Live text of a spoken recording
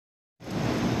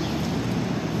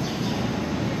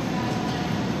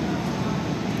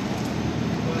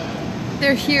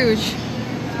They're huge.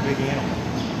 Big animal.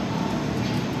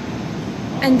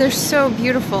 And they're so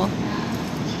beautiful.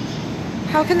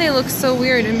 How can they look so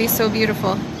weird and be so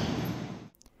beautiful?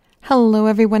 Hello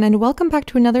everyone, and welcome back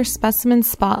to another Specimen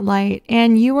Spotlight,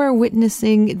 and you are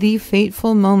witnessing the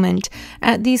fateful moment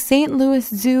at the St. Louis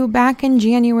Zoo back in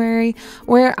January,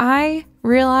 where I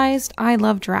realized I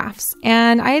love giraffes.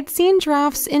 And I had seen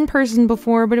giraffes in person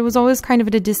before, but it was always kind of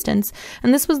at a distance.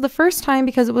 And this was the first time,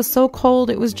 because it was so cold,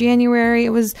 it was January,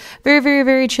 it was very, very,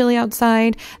 very chilly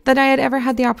outside, that I had ever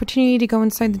had the opportunity to go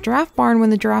inside the giraffe barn when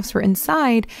the giraffes were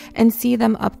inside and see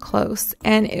them up close.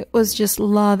 And it was just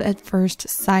love at first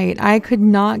sight. I could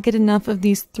not get enough of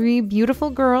these three beautiful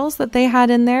girls that they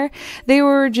had in there. They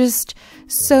were just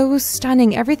so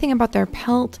stunning. Everything about their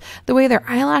pelt, the way their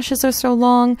eyelashes are so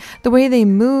long, the way they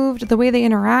moved, the way they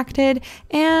interacted,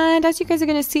 and as you guys are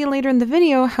going to see later in the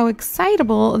video, how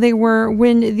excitable they were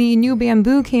when the new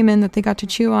bamboo came in that they got to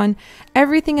chew on.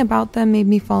 Everything about them made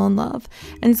me fall in love.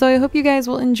 And so I hope you guys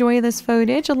will enjoy this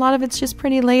footage. A lot of it's just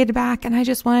pretty laid back, and I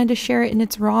just wanted to share it in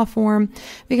its raw form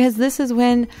because this is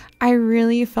when I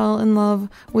really fell in love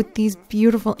with these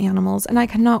beautiful animals, and I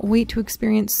cannot wait to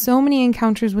experience so many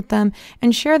encounters with them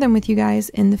and share them with you guys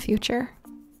in the future.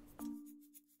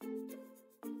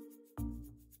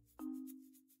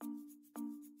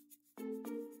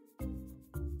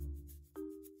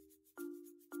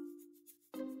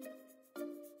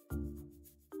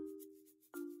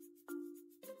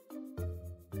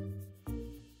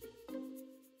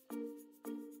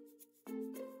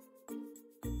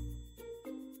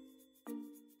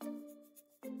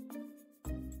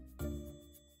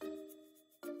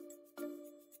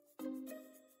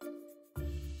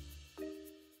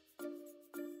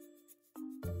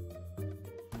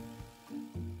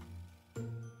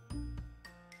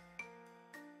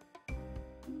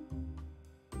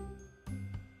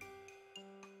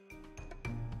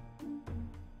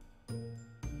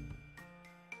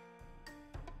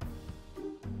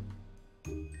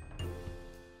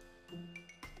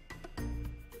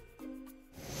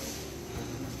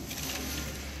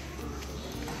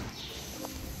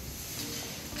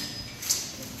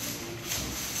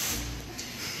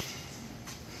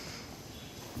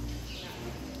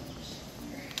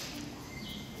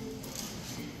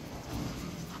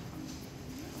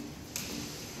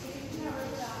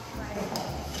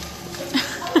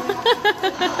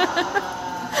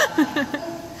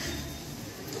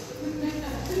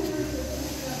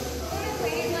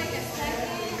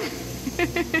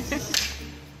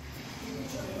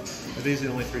 Are these the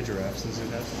only three giraffes the zoo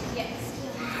has? Yes.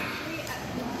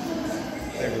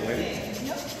 Are they related?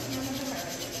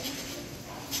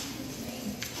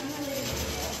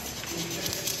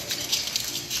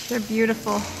 They're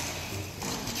beautiful.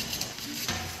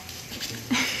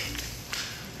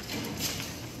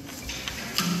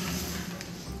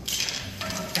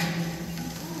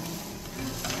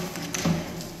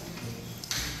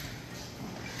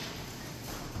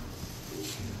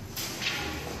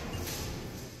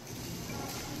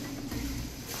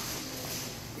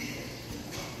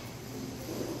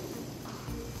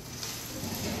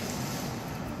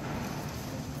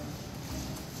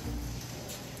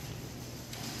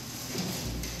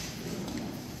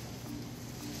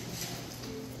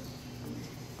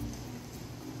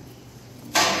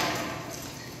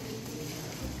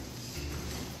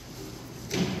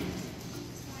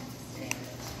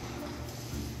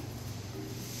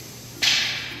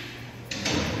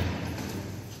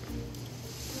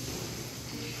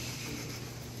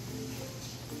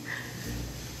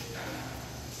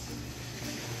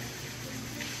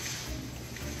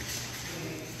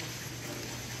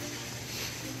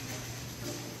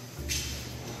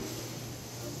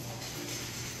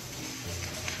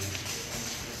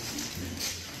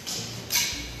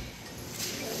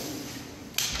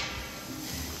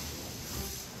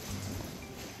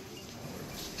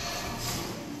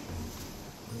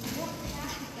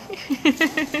 It's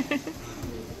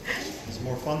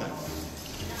more fun that way.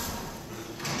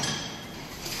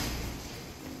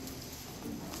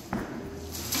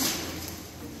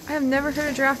 I have never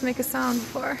heard a giraffe make a sound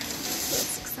before, so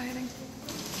it's exciting.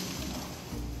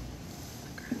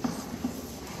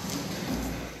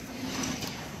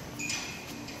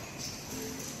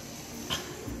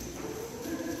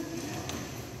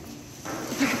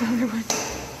 Look at the other one.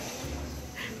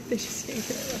 They just yank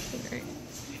it left and right.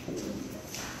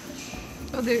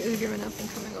 Oh, they're giving up and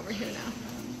coming over here now.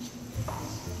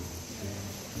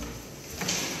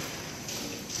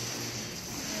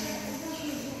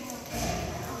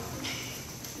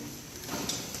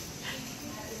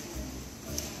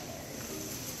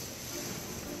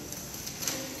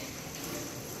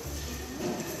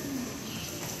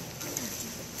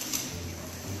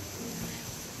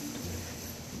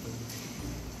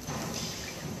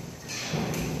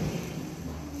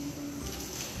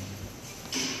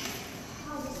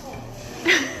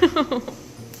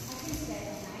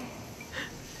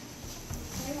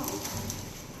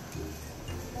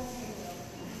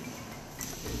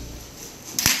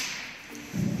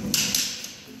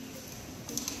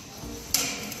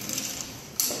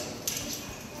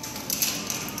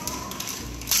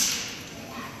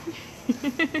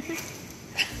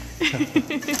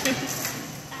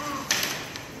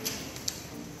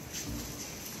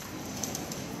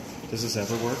 Does this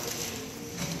ever work?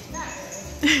 Not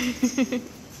really.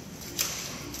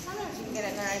 I don't know if you can get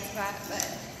it in the right spot, but...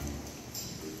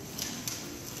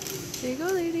 There you go,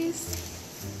 ladies.